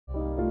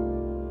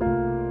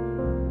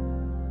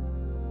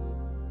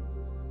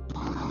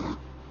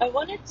I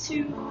wanted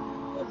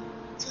to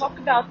talk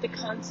about the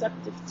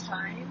concept of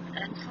time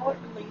and how it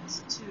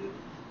relates to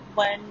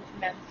when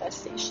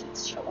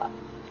manifestations show up.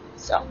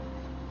 So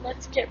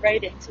let's get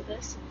right into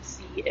this and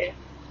see if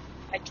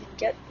I can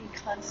get the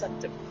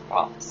concept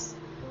across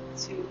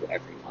to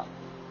everyone.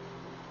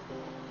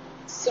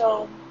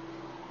 So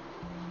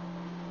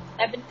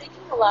I've been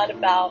thinking a lot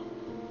about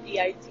the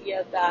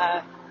idea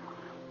that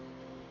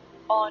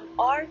on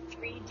our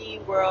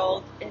 3D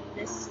world in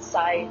this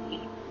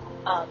society,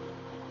 um,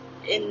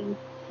 in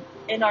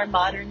in our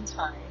modern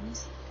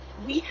times,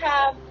 we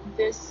have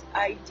this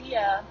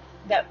idea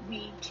that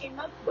we came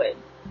up with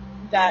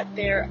that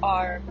there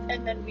are,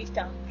 and then we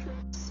found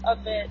proofs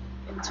of it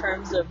in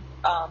terms of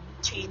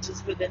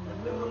changes within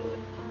the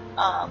moon,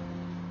 um,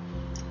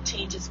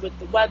 changes with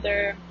the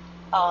weather,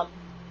 um,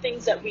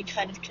 things that we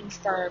kind of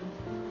confirmed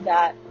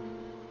that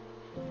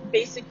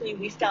basically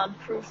we found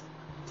proof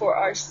for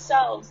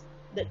ourselves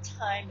that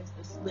time is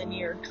this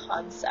linear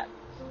concept,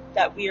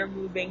 that we are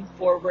moving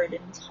forward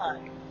in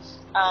time.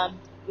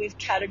 We've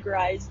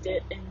categorized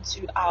it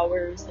into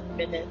hours and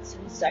minutes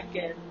and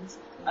seconds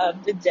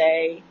of the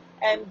day,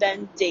 and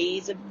then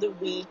days of the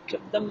week,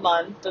 of the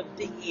month, of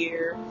the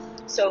year.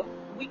 So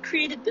we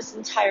created this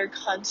entire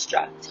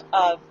construct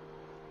of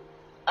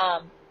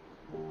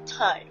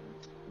time,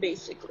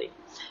 basically.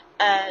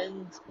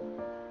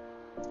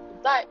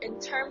 But in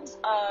terms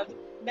of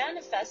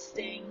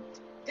manifesting,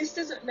 this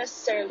doesn't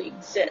necessarily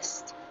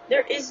exist.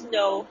 There is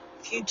no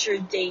future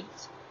date,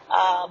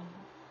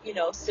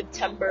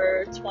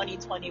 September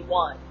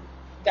 2021,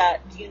 that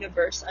the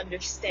universe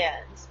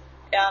understands.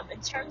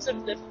 In terms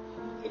of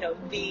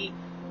the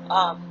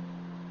um,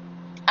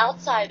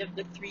 outside of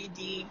the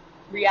 3D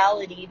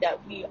reality that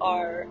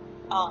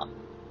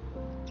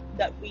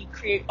that we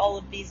create all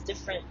of these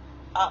different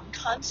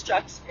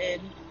constructs in,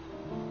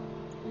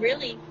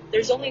 really,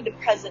 there's only the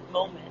present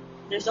moment.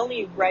 There's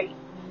only right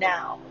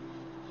now.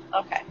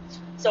 Okay,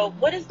 so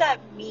what does that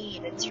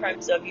mean in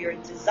terms of your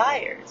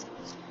desires?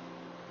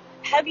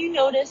 Have you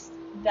noticed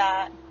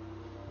that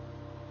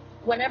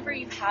whenever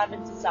you have a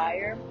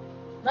desire,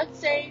 let's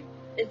say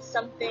it's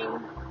something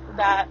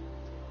that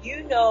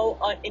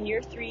in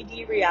your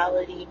 3D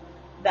reality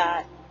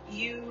that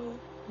you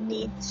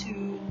need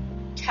to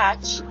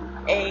catch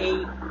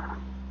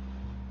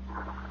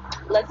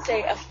let's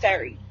say a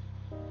ferry,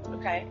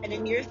 okay? And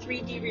in your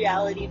 3D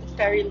reality, the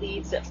ferry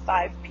leaves at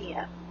 5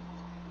 p.m.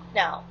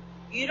 Now,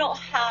 you don't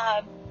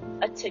have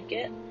a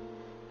ticket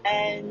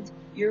and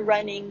you're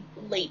running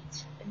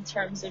late in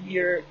terms of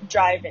your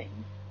driving.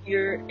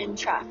 You're in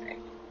traffic,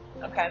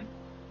 okay?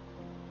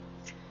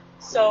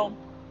 So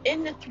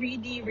in the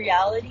 3D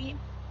reality,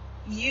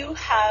 you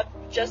have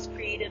just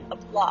created a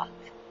block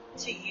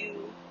to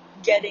you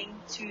getting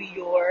to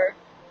your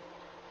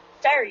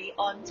ferry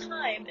on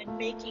time and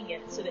making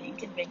it so that you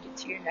can make it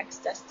to your next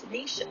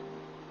destination.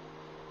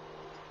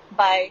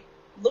 By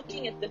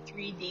looking at the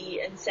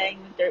 3D and saying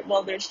that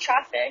there's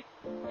traffic,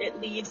 it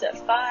leaves at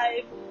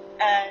 5,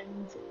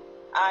 and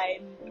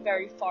I'm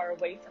very far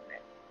away from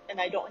it,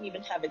 and I don't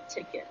even have a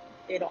ticket.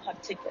 They don't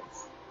have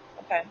tickets,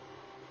 okay,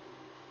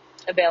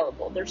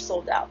 available. They're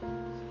sold out.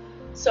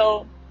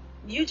 So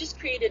you just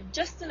created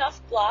just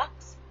enough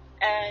blocks,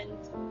 and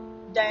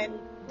then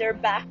they're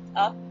backed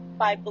up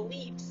by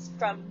beliefs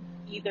from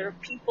either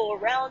people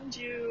around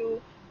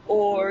you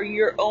or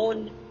your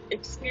own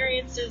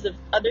experiences of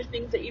other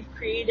things that you've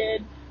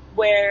created,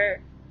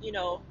 where,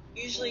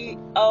 usually,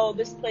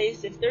 this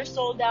place, if they're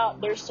sold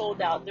out, they're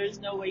sold out. There's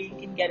no way you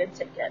can get a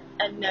ticket.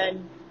 And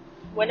then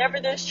whenever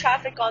there's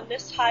traffic on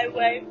this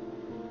highway,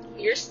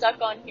 you're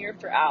stuck on here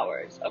for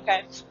hours,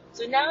 okay?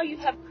 So now you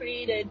have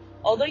created,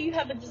 although you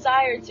have a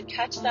desire to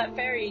catch that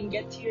ferry and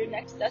get to your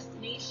next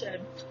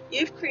destination,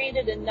 you've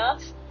created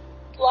enough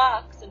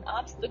blocks and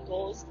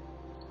obstacles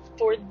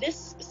for this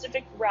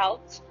specific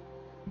route,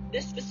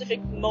 this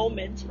specific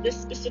moment, this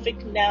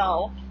specific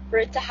now, for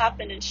it to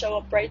happen and show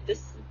up right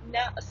this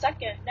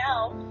second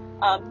now,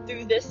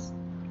 through this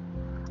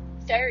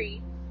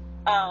ferry,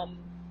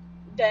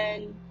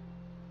 then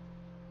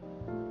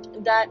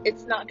that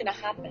it's not going to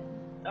happen,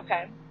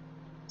 okay?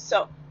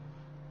 So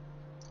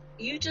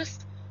you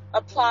just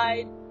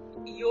applied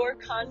your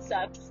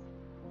concepts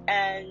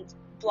and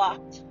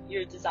blocked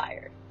your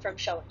desire from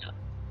showing up,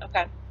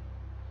 okay?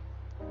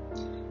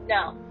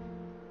 Now,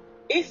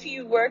 if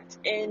you worked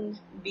in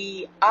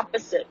the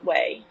opposite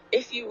way,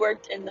 if you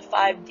worked in the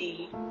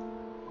 5D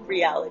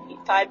reality,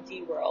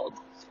 5D world,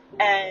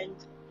 and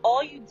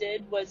all you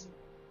did was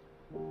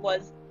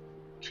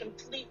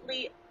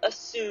completely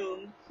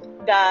assume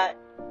that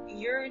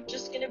you're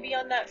just going to be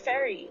on that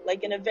ferry,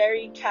 like in a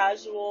very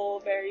casual,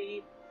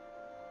 very,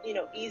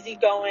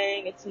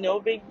 easygoing, it's no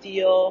big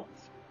deal.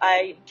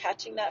 I'm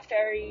catching that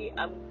ferry,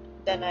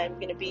 then I'm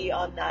going to be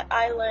on that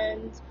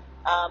island.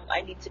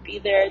 I need to be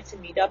there to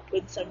meet up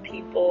with some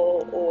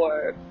people,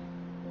 or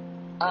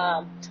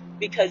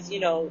because,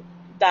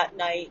 that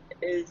night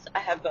I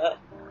have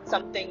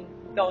something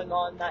going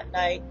on that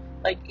night.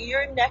 Like,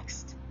 your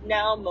next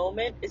now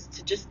moment is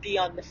to just be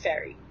on the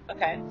ferry,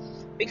 okay?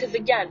 Because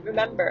again,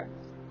 remember,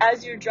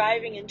 as you're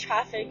driving in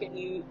traffic and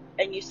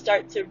you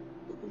start to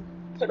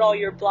put all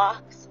your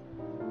blocks,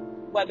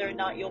 whether or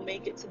not you'll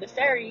make it to the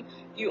ferry,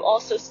 you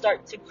also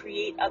start to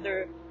create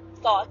other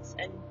thoughts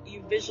and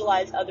you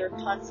visualize other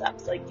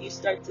concepts. Like you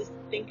start to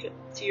think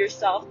to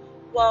yourself,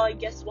 well, I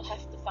guess we'll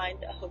have to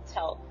find a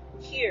hotel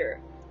here,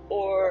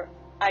 or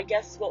I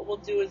guess what we'll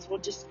do is we'll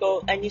just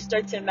go, and you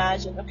start to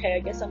imagine, okay, I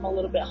guess I'm a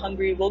little bit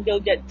hungry, we'll go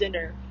get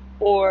dinner.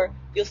 Or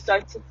you'll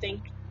start to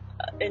think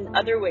in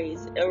other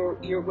ways, or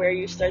where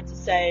you start to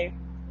say,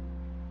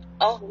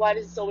 oh, why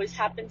does this always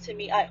happen to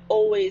me? I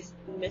always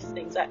miss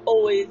things. I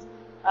always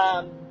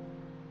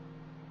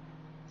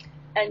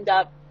end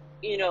up,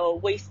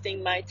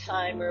 wasting my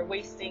time or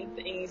wasting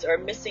things or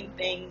missing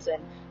things,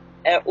 and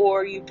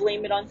or you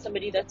blame it on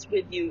somebody that's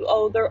with you.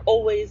 Oh, they're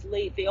always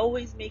late. They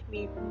always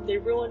they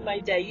ruin my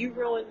day. You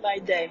ruined my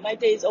day. My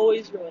day's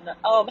always ruined.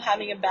 Oh, I'm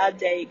having a bad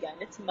day again.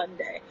 It's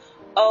Monday.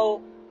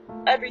 Oh,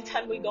 every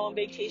time we go on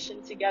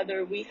vacation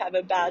together, we have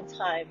a bad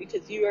time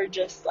because you are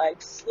just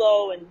like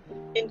slow and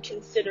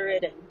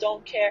inconsiderate and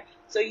don't care.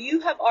 So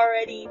you have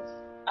already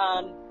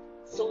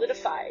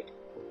solidified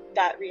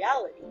that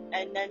reality,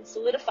 and then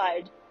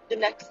solidified the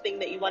next thing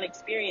that you want to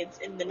experience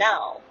in the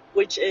now,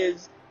 which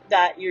is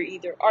that you're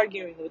either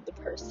arguing with the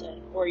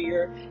person, or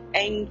you're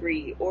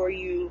angry, or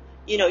you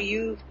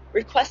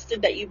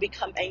requested that you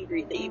become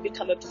angry, that you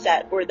become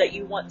upset, or that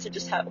you want to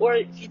just have, or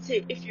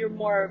if you're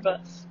more of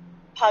a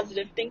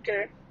positive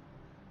thinker,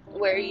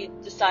 where you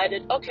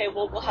decided, okay,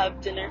 well, we'll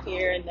have dinner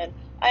here, and then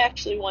I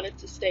actually wanted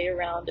to stay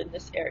around in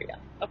this area.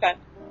 Okay.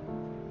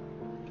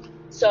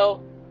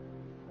 So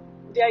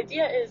the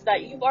idea is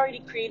that you've already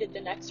created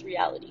the next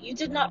reality. You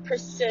did not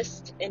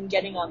persist in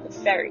getting on the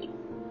ferry.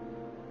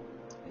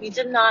 You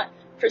did not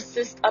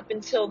persist up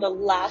until the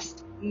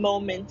last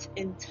moment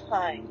in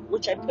time,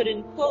 which I put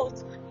in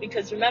quotes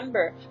because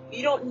remember,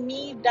 you don't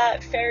need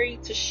that ferry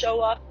to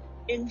show up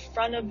in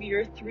front of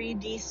your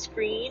 3D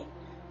screen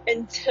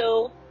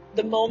until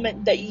the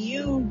moment that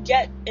you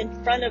get in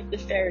front of the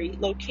ferry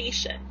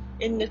location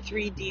in the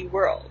 3D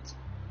world.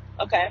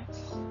 Okay?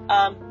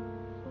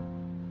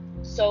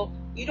 So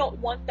you don't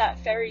want that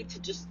ferry to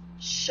just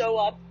show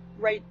up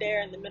right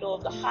there in the middle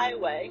of the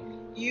highway.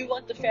 You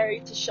want the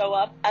ferry to show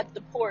up at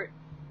the port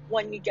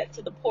when you get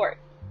to the port,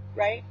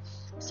 right?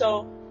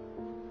 So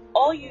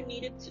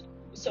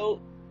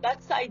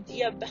that's the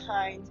idea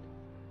behind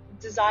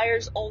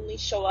desires only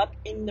show up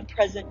in the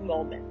present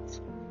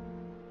moment.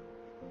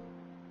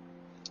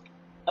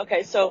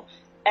 Okay,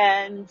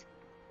 and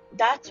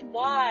that's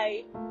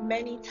why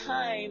many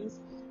times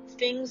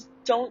things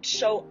don't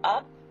show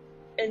up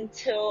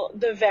until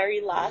the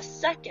very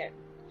last second,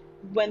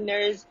 when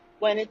it's,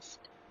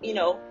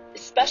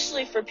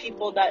 especially for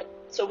people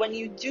so when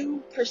you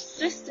do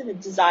persist in a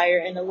desire,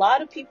 and a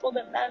lot of people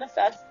that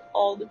manifest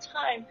all the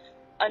time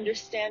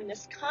understand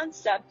this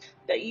concept,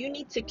 that you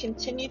need to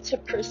continue to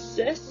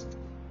persist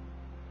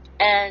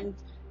and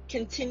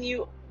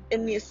continue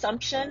in the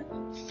assumption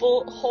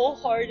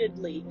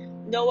wholeheartedly,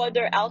 no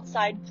other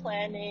outside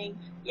planning.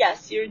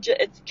 Yes,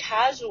 it's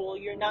casual.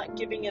 You're not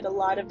giving it a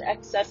lot of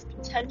excess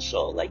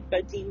potential, like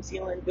Vadim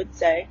Zeland would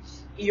say.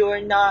 You're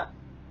not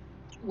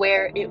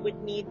where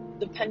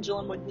the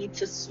pendulum would need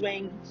to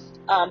swing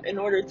in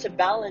order to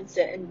balance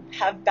it and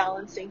have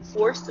balancing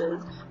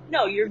forces.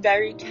 No, you're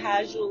very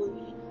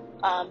casually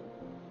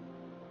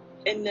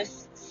in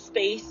this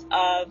space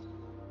of,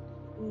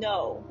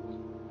 no,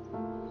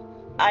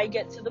 I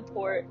get to the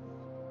port,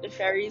 the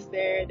ferry's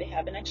there, they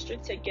have an extra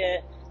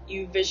ticket,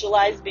 you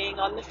visualize being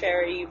on the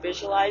ferry, you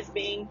visualize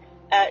being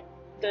at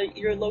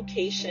your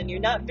location. You're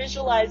not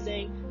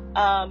visualizing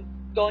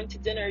going to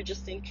dinner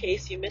just in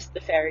case you missed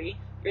the ferry.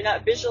 You're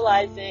not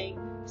visualizing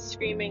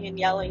screaming and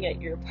yelling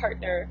at your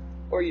partner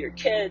or your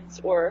kids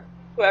or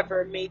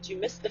whoever made you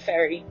miss the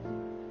ferry.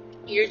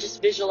 You're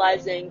just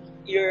visualizing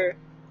your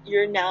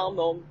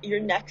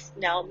next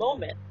now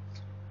moment,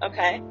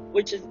 okay?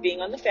 Which is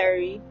being on the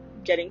ferry,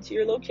 getting to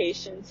your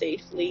location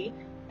safely,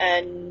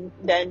 and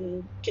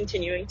then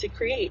continuing to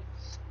create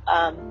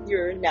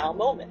your now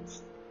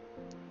moments.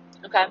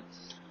 Okay,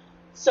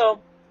 so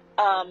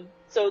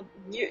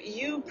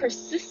you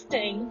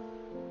persisting.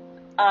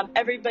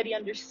 Everybody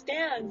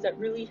understands that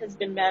really has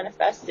been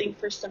manifesting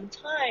for some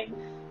time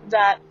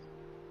that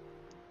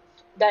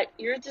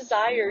your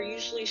desire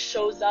usually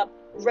shows up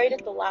right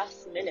at the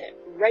last minute,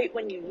 right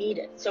when you need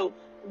it. So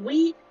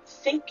we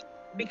think,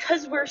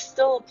 because we're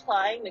still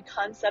applying the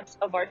concepts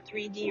of our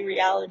 3D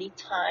reality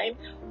time,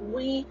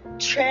 we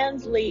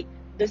translate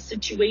the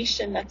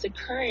situation that's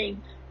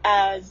occurring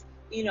as,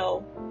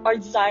 my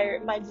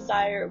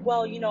desire,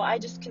 well, I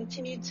just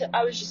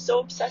I was just so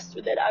obsessed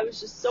with it. I was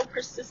just so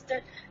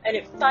persistent, and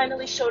it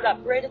finally showed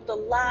up right at the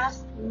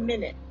last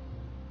minute.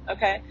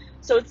 Okay?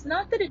 So it's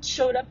not that it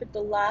showed up at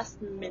the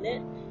last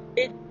minute,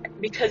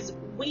 because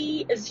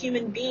we as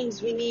human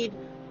beings, we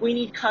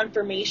need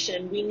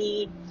confirmation. We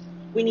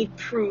need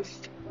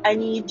proof. I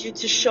need you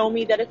to show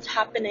me that it's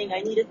happening. I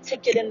need a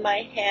ticket in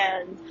my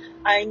hand.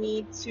 I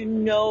need to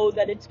know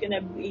that it's going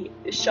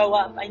to show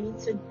up. I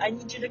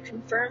need you to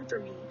confirm for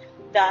me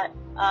that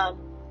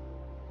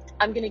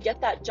I'm going to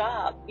get that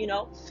job,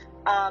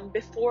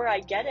 before I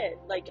get it.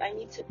 Like, I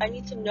need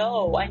to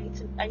know, I need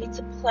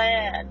to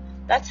plan.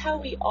 That's how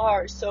we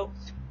are. So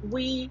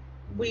but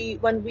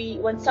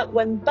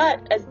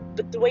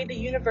the way the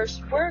universe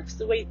works,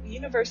 the way the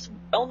universe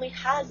only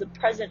has a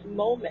present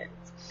moment.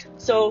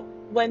 So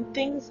when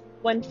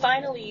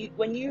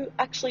you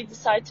actually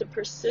decide to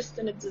persist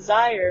in a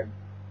desire,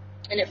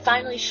 and it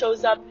finally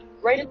shows up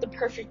right at the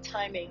perfect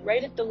timing,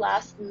 right at the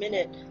last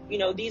minute,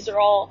 these are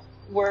all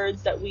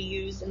words that we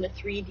use in the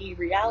 3D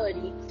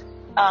reality.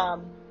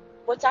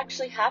 What's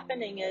actually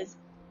happening is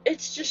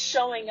it's just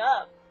showing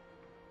up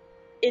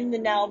in the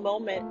now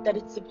moment that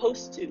it's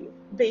supposed to,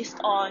 based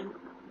on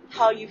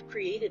how you've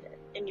created it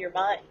in your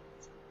mind,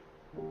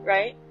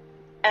 right?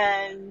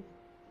 And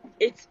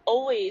it's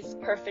always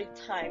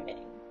perfect timing,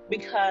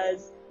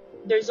 because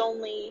there's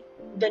only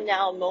the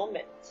now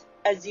moment.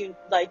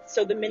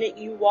 So the minute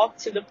you walk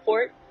to the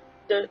port,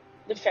 the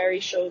ferry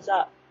shows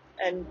up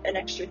and an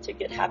extra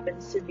ticket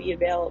happens to be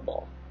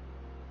available,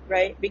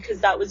 right?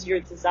 Because that was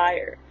your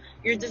desire.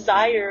 Your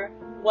desire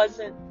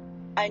wasn't,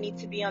 I need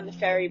to be on the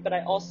ferry, but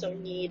I also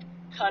need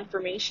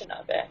confirmation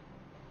of it,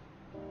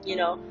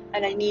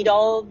 and I need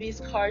all of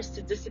these cars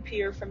to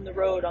disappear from the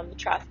road on the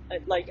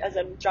traffic, like as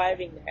I'm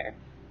driving there.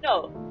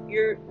 No,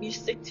 you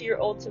stick to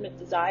your ultimate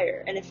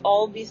desire. And if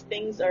all of these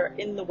things are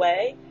in the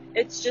way,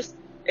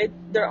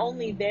 they're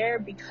only there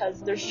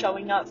because they're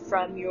showing up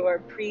from your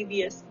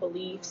previous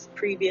beliefs,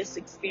 previous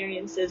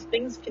experiences.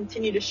 Things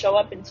continue to show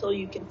up until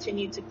you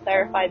continue to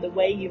clarify the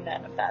way you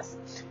manifest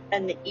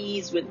and the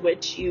ease with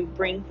which you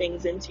bring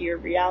things into your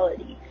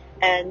reality.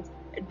 And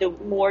the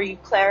more you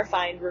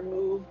clarify and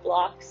remove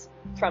blocks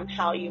from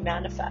how you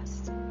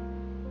manifest,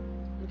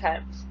 okay,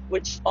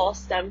 which all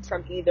stem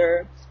from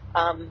either,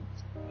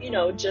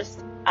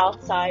 just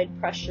outside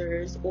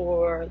pressures,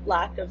 or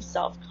lack of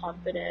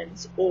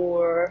self-confidence,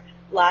 or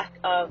lack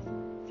of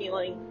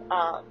feeling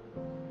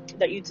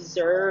that you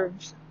deserve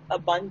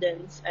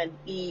abundance and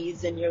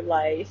ease in your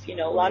life.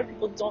 A lot of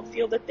people don't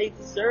feel that they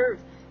deserve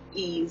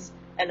ease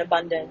and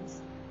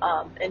abundance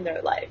in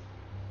their life.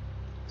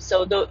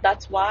 So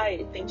that's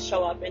why things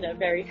show up in a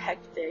very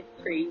hectic,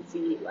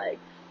 crazy, like,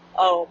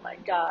 oh my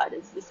God,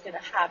 is this going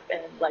to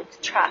happen?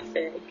 Like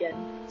traffic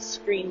and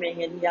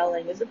screaming and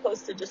yelling, as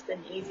opposed to just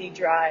an easy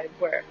drive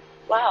where,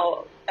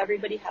 wow,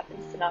 everybody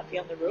happens to not be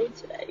on the road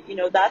today.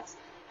 That's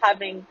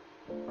having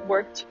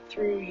worked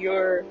through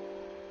your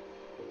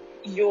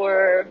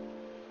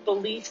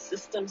belief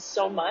systems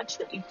so much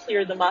that you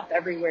clear them up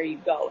everywhere you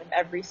go, in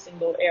every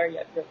single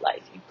area of your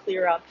life. You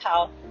clear up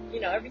how,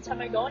 every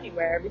time I go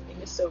anywhere, everything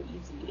is so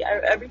easy.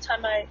 Every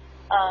time I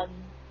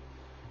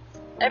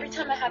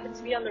happen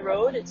to be on the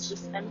road, it's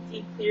just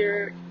empty,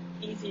 clear,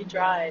 easy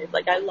drive.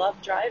 Like, I love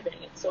driving.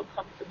 It's so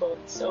comfortable.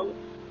 It's so,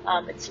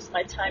 it's just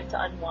my time to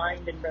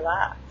unwind and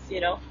relax,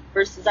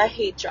 versus I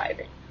hate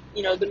driving.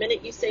 The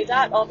minute you say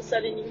that, all of a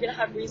sudden you're going to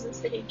have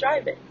reasons to hate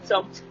driving.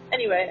 So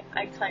anyway,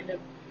 I kind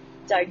of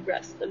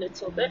digressed a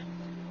little bit,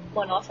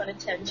 went off on a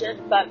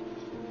tangent, but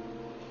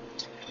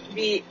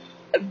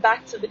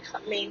back to the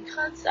main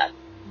concept,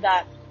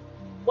 that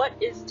what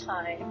is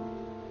time?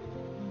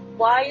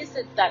 Why is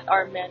it that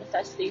our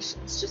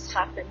manifestations just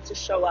happen to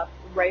show up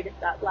right at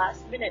that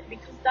last minute?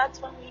 Because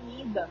that's when we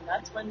need them.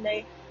 That's when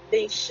they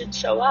should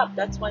show up.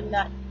 That's when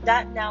that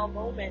now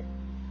moment,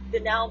 the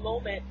now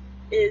moment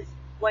is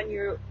when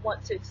you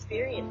want to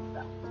experience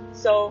them.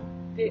 So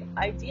the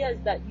idea is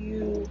that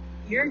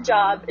your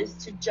job is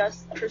to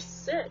just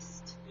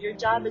persist. Your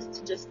job is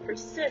to just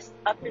persist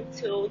up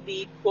until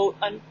the quote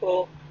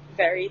unquote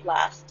very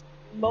last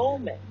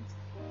moment,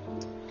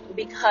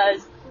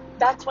 because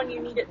that's when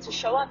you need it to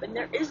show up. And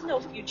there is no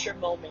future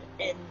moment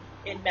in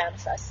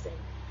manifesting.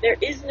 There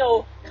is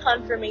no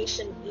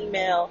confirmation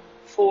email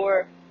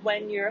for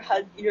when you're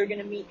going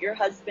to meet your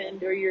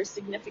husband or your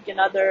significant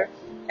other,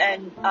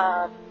 and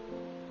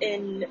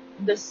in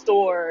the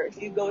store,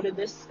 if you go to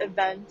this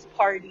event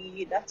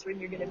party, that's when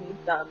you're going to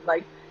meet them.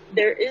 Like,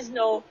 there is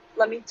no,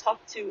 let me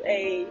talk to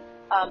a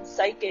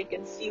psychic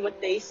and see what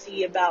they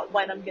see about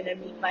when I'm going to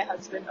meet my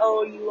husband.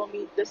 Oh, you will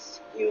meet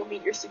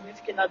your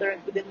significant other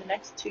within the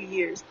next 2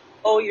 years.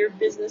 Oh, your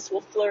business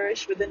will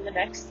flourish within the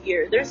next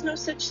year. There's no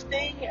such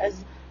thing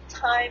as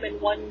time in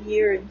 1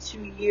 year and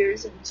 2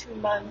 years and 2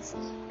 months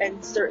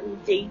and certain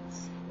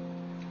dates.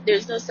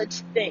 There's no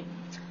such thing.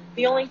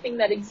 The only thing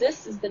that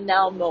exists is the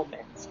now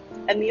moment.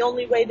 And the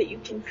only way that you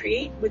can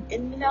create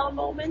within the now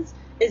moment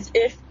is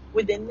if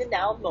within the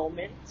now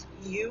moment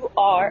you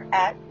are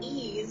at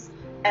ease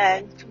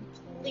and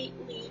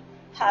completely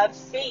have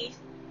faith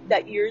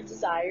that your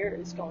desire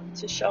is going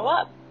to show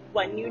up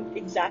when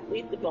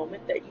exactly the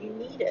moment that you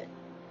need it.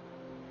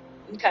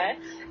 Okay?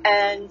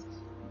 And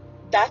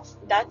that's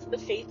the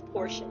faith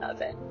portion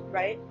of it,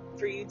 right?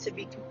 For you to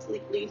be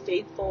completely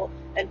faithful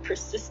and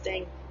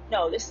persisting.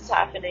 No, this is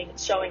happening.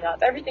 It's showing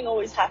up. Everything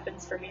always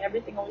happens for me.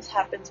 Everything always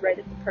happens right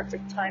at the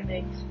perfect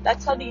timing.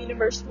 That's how the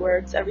universe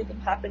works.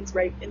 Everything happens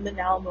right in the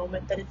now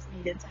moment that it's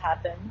needed to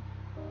happen.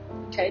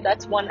 Okay,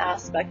 that's one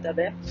aspect of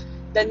it.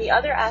 Then the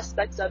other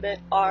aspects of it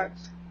are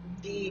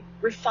the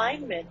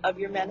refinement of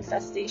your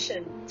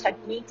manifestation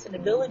techniques and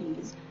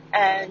abilities,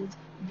 and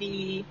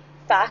the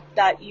fact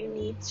that you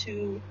need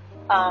to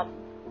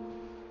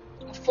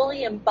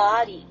fully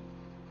embody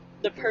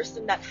the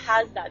person that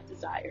has that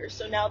desire.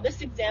 So now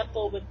this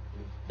example with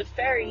the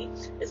fairy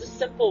is a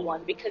simple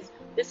one, because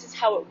this is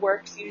how it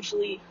works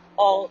usually,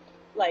 all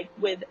like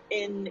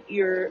within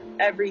your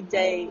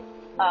everyday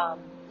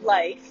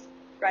life,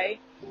 right?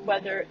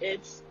 Whether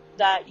it's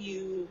that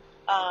you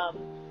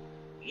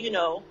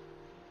know,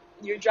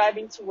 you're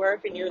driving to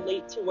work and you're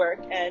late to work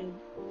and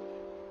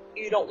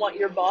you don't want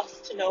your boss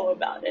to know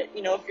about it.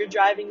 You know, if you're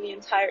driving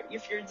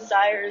if your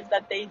desire is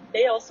that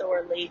they also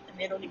are late and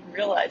they don't even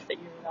realize that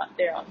you're not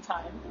there on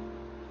time,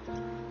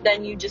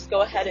 then you just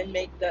go ahead and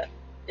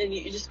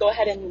you just go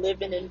ahead and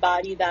live and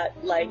embody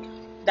that, like,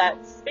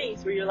 that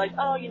space where you're like,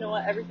 oh, you know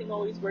what, everything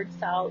always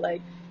works out,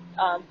 like,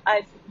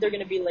 they're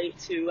going to be late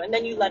too. And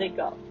then you let it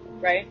go,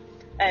 right?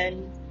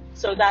 And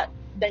so that,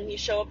 then you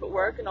show up at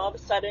work and all of a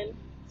sudden,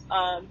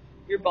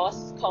 your boss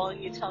is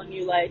calling you, telling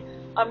you, like,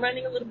 I'm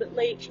running a little bit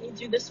late. Can you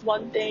do this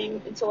one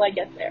thing until I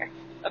get there?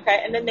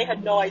 Okay. And then they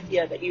had no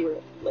idea that you were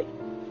late.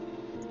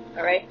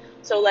 All right.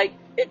 So, like,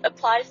 it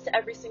applies to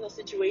every single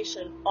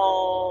situation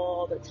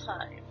all the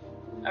time.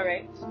 All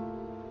right.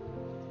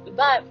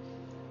 But,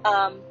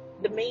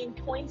 the main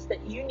points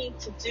that you need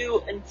to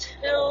do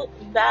until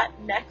that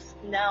next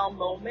now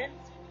moment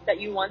that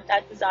you want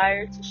that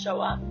desire to show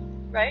up,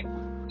 right?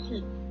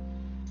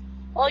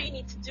 All you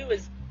need to do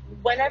is,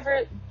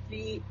 whenever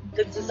the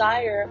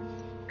desire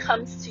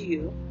comes to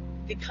you,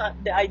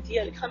 the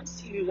idea that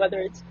comes to you, whether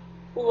it's,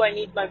 oh, I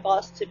need my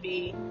boss to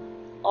be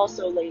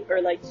also late,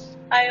 or like,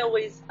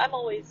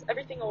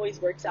 everything always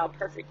works out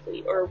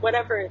perfectly, or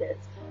whatever it is,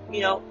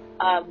 you know,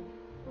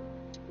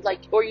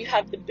 like, or you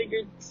have the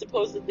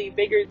supposedly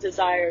bigger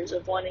desires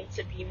of wanting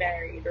to be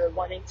married, or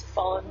wanting to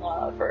fall in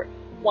love, or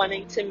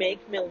wanting to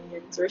make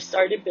millions, or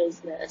start a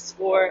business,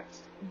 or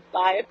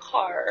buy a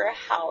car or a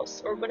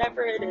house, or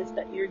whatever it is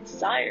that you're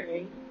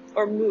desiring,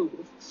 or move,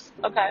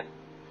 okay?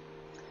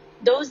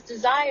 Those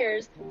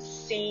desires,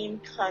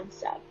 same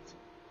concept,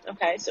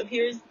 okay? So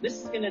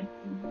this is going to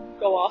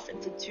go off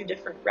into two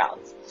different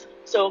routes.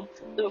 So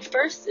the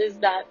first is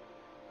that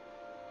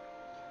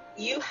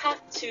you have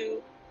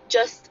to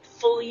just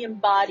fully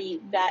embody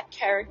that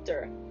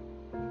character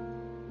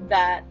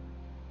that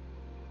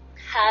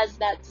has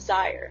that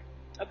desire,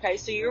 okay?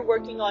 So you're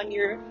working on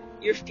your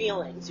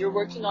feelings, you're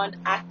working on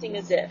acting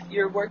as if,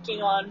 you're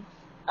working on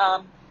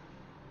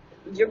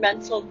your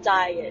mental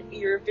diet,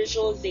 your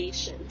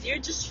visualizations. You're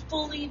just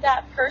fully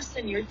that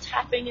person. You're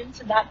tapping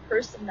into that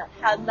person that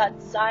has that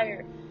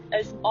desire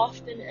as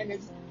often and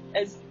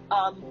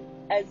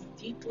as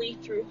deeply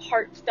through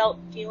heartfelt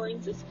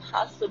feelings as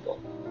possible,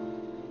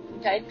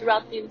 okay,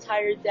 throughout the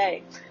entire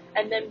day.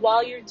 And then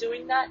while you're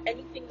doing that,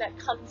 anything that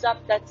comes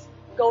up that's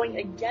going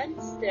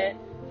against it,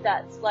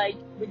 that's like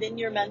within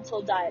your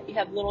mental diet, you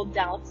have little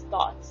doubts,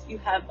 thoughts, you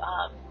have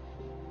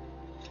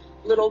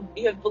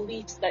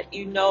beliefs that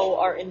you know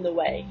are in the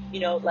way.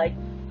 You know, like,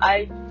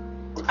 I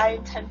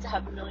intend to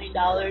have $1 million,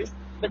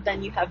 but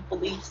then you have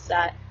beliefs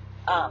that,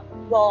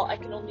 well, I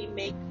can only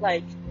make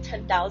like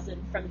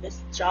 10,000 from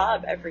this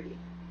job every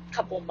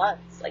couple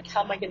months. Like,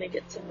 how am I going to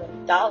get to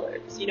 $1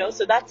 million? You know,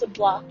 so that's a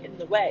block in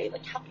the way.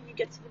 Like, how can you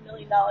get to the $1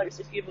 million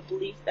if you have a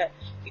belief that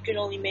you can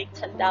only make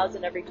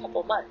 10,000 every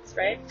couple months,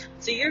 right?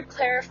 So you're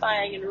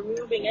clarifying and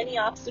removing any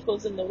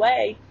obstacles in the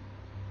way,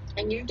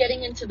 and you're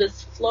getting into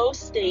this flow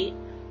state,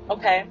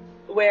 okay,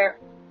 where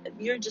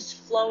you're just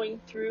flowing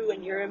through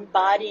and you're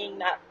embodying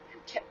that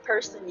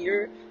person.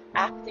 You're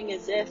acting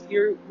as if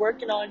you're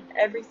working on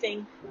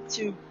everything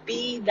to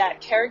be that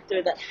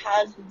character that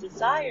has the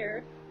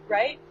desire,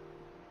 right?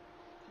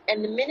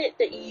 And the minute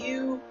that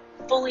you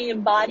fully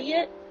embody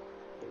it,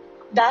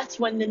 that's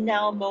when the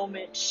now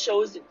moment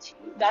shows it to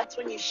you. That's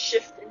when you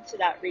shift into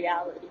that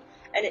reality.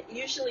 And it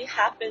usually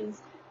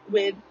happens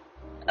with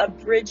a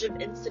bridge of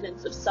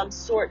incidents of some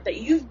sort, that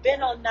you've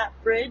been on that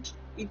bridge.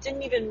 You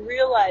didn't even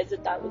realize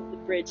that was the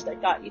bridge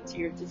that got you to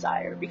your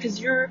desire, because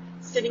you're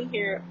sitting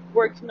here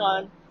working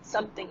on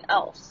something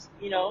else.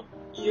 You know,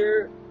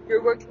 you're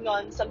working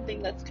on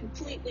something that's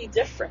completely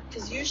different,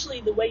 because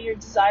usually the way your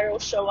desire will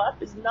show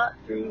up is not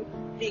through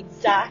the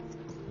exact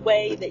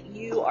way that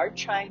you are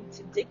trying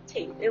to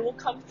dictate. It will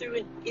come through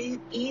an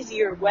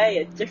easier way,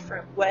 a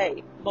different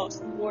way, more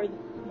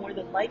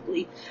than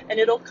likely, and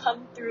it'll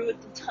come through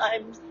at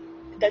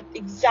that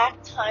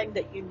exact time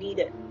that you need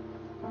it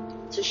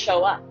to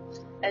show up.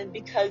 And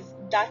because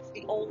that's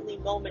the only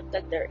moment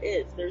that there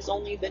is. There's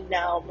only the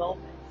now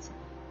moment.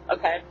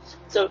 Okay?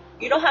 So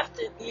you don't have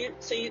to,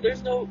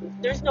 there's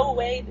no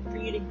way for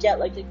you to get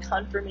like a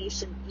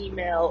confirmation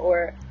email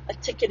or a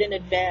ticket in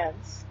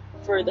advance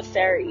for the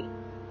ferry.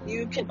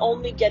 You can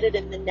only get it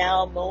in the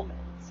now moment.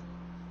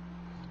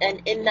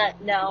 And in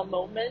that now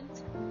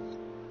moment,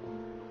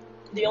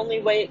 the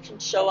only way it can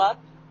show up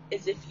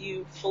is if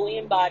you fully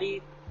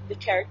embody the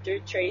character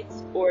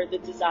traits or the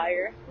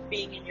desire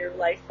being in your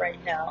life right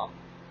now,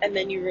 and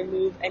then you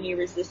remove any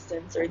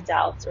resistance or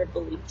doubts or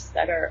beliefs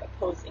that are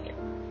opposing it.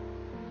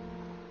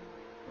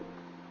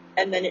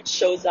 and then it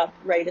shows up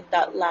right at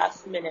that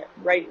last minute,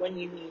 right when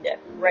you need it,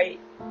 right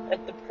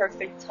at the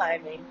perfect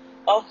timing.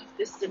 Oh, if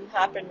this didn't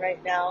happen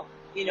right now,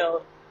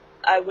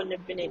 I wouldn't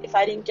have been able, if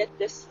I didn't get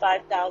this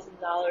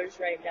 $5,000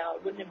 right now, I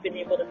wouldn't have been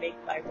able to make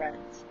my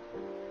rent.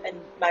 And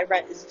my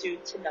rent is due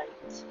tonight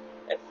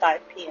at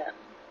 5 p.m.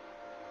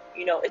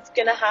 It's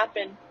going to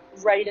happen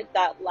right at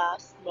that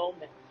last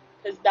moment,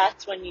 because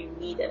that's when you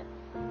need it,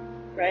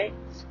 right?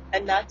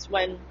 And that's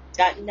when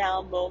that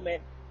now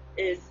moment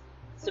is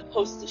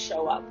supposed to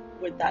show up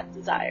with that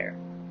desire.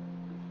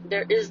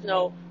 There is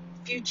no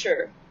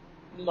future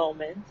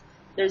moment.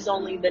 There's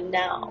only the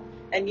now.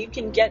 And you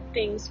can get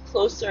things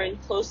closer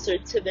and closer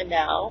to the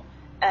now,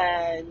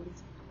 and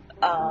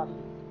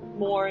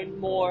more and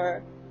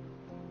more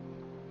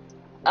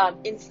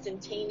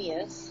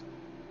instantaneous,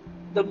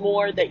 the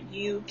more that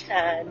you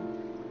can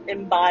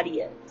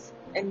embody it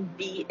and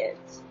be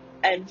it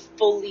and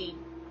fully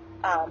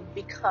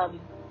become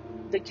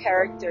the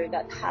character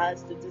that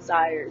has the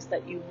desires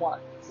that you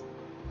want.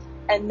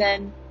 And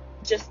then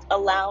just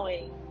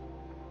allowing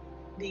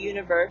the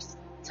universe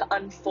to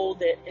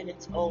unfold it in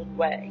its own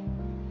way.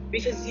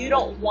 Because you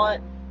don't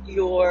want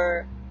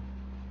your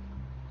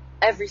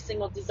every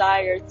single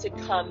desire to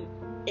come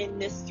in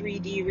this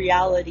 3D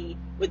reality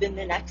within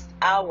the next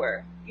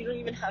hour. You don't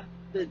even have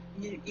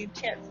you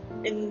can't,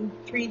 in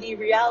 3D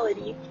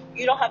reality,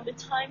 you don't have the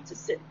time to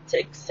sit to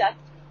accept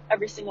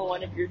every single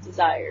one of your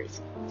desires.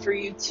 For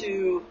you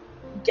to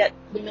get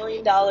the $1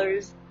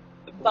 million,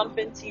 bump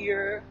into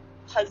your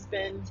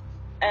husband,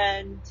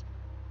 and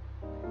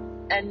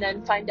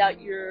then find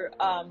out you're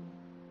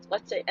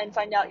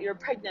find out you're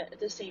pregnant at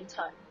the same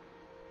time.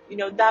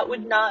 That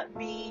would not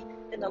be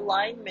in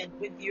alignment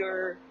with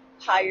your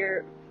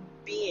higher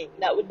being.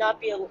 That would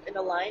not be in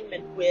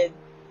alignment with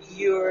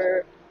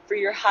for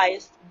your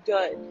highest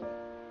good.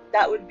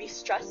 That would be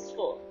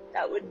stressful.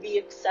 That would be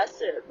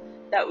excessive.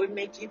 That would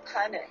make you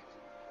panic,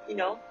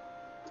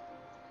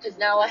 because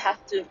now I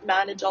have to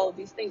manage all of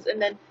these things.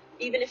 And then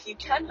even if you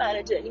can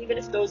manage it, and even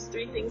if those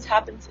three things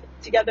happen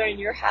together and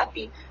you're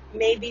happy,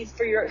 maybe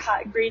for your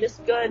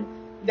greatest good,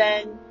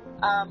 then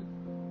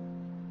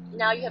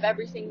now you have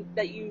everything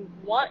that you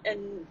want,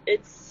 and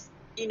it's,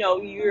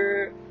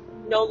 you're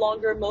no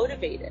longer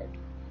motivated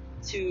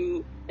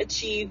to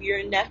achieve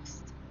your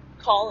next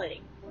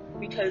calling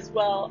because,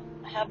 well,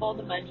 I have all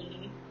the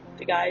money,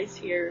 the guy's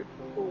here,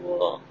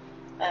 cool,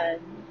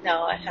 and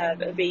now I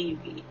have a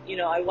baby.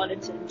 I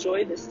wanted to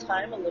enjoy this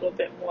time a little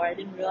bit more. I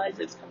didn't realize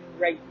it was coming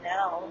right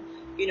now,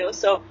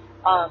 so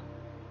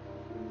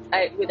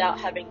without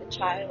having a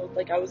child,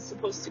 I was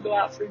supposed to go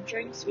out for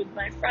drinks with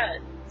my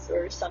friends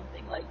or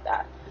something like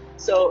that.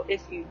 So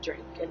if you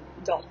drink and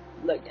don't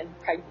and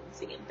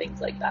pregnancy and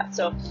things like that.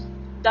 So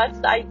that's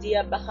the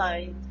idea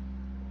behind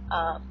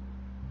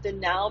the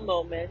now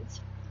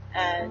moment,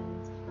 and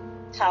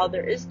how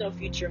there is no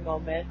future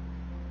moment,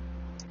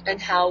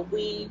 and how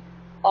we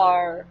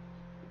are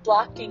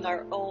blocking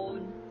our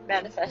own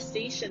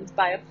manifestations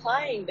by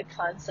applying the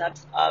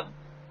concepts of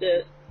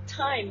the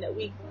time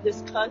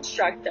this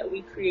construct that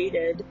we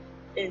created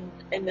in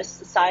this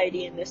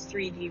society, in this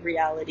 3D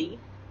reality.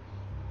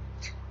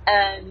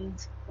 And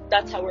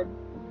that's how we're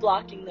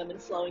blocking them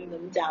and slowing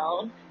them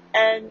down.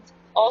 And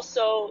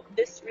also,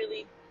 this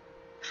really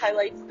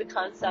highlights the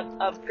concept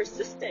of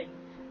persisting.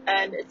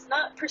 And it's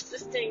not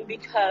persisting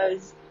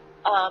because,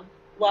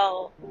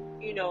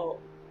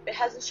 it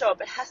hasn't shown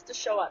up. It has to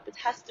show up. It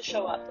has to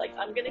show up.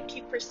 I'm going to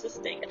keep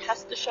persisting. It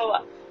has to show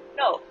up.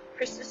 No,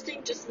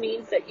 persisting just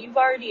means that you've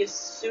already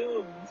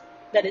assumed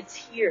that it's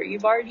here.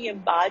 You've already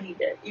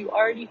embodied it. You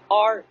already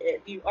are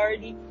it. You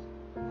already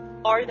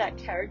are that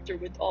character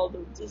with all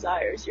those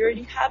desires. You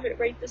already have it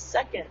right this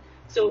second.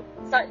 So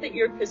it's not that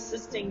you're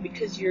persisting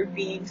because you're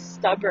being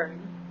stubborn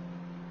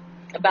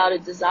about a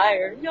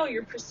desire. No,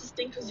 you're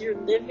persisting because you're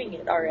living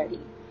it already.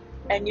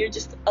 And you're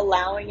just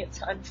allowing it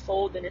to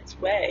unfold in its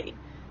way.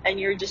 And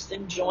you're just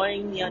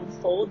enjoying the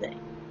unfolding.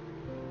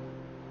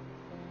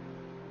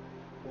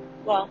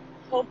 Well,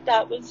 hope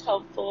that was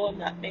helpful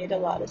and that made a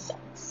lot of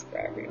sense for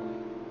everyone.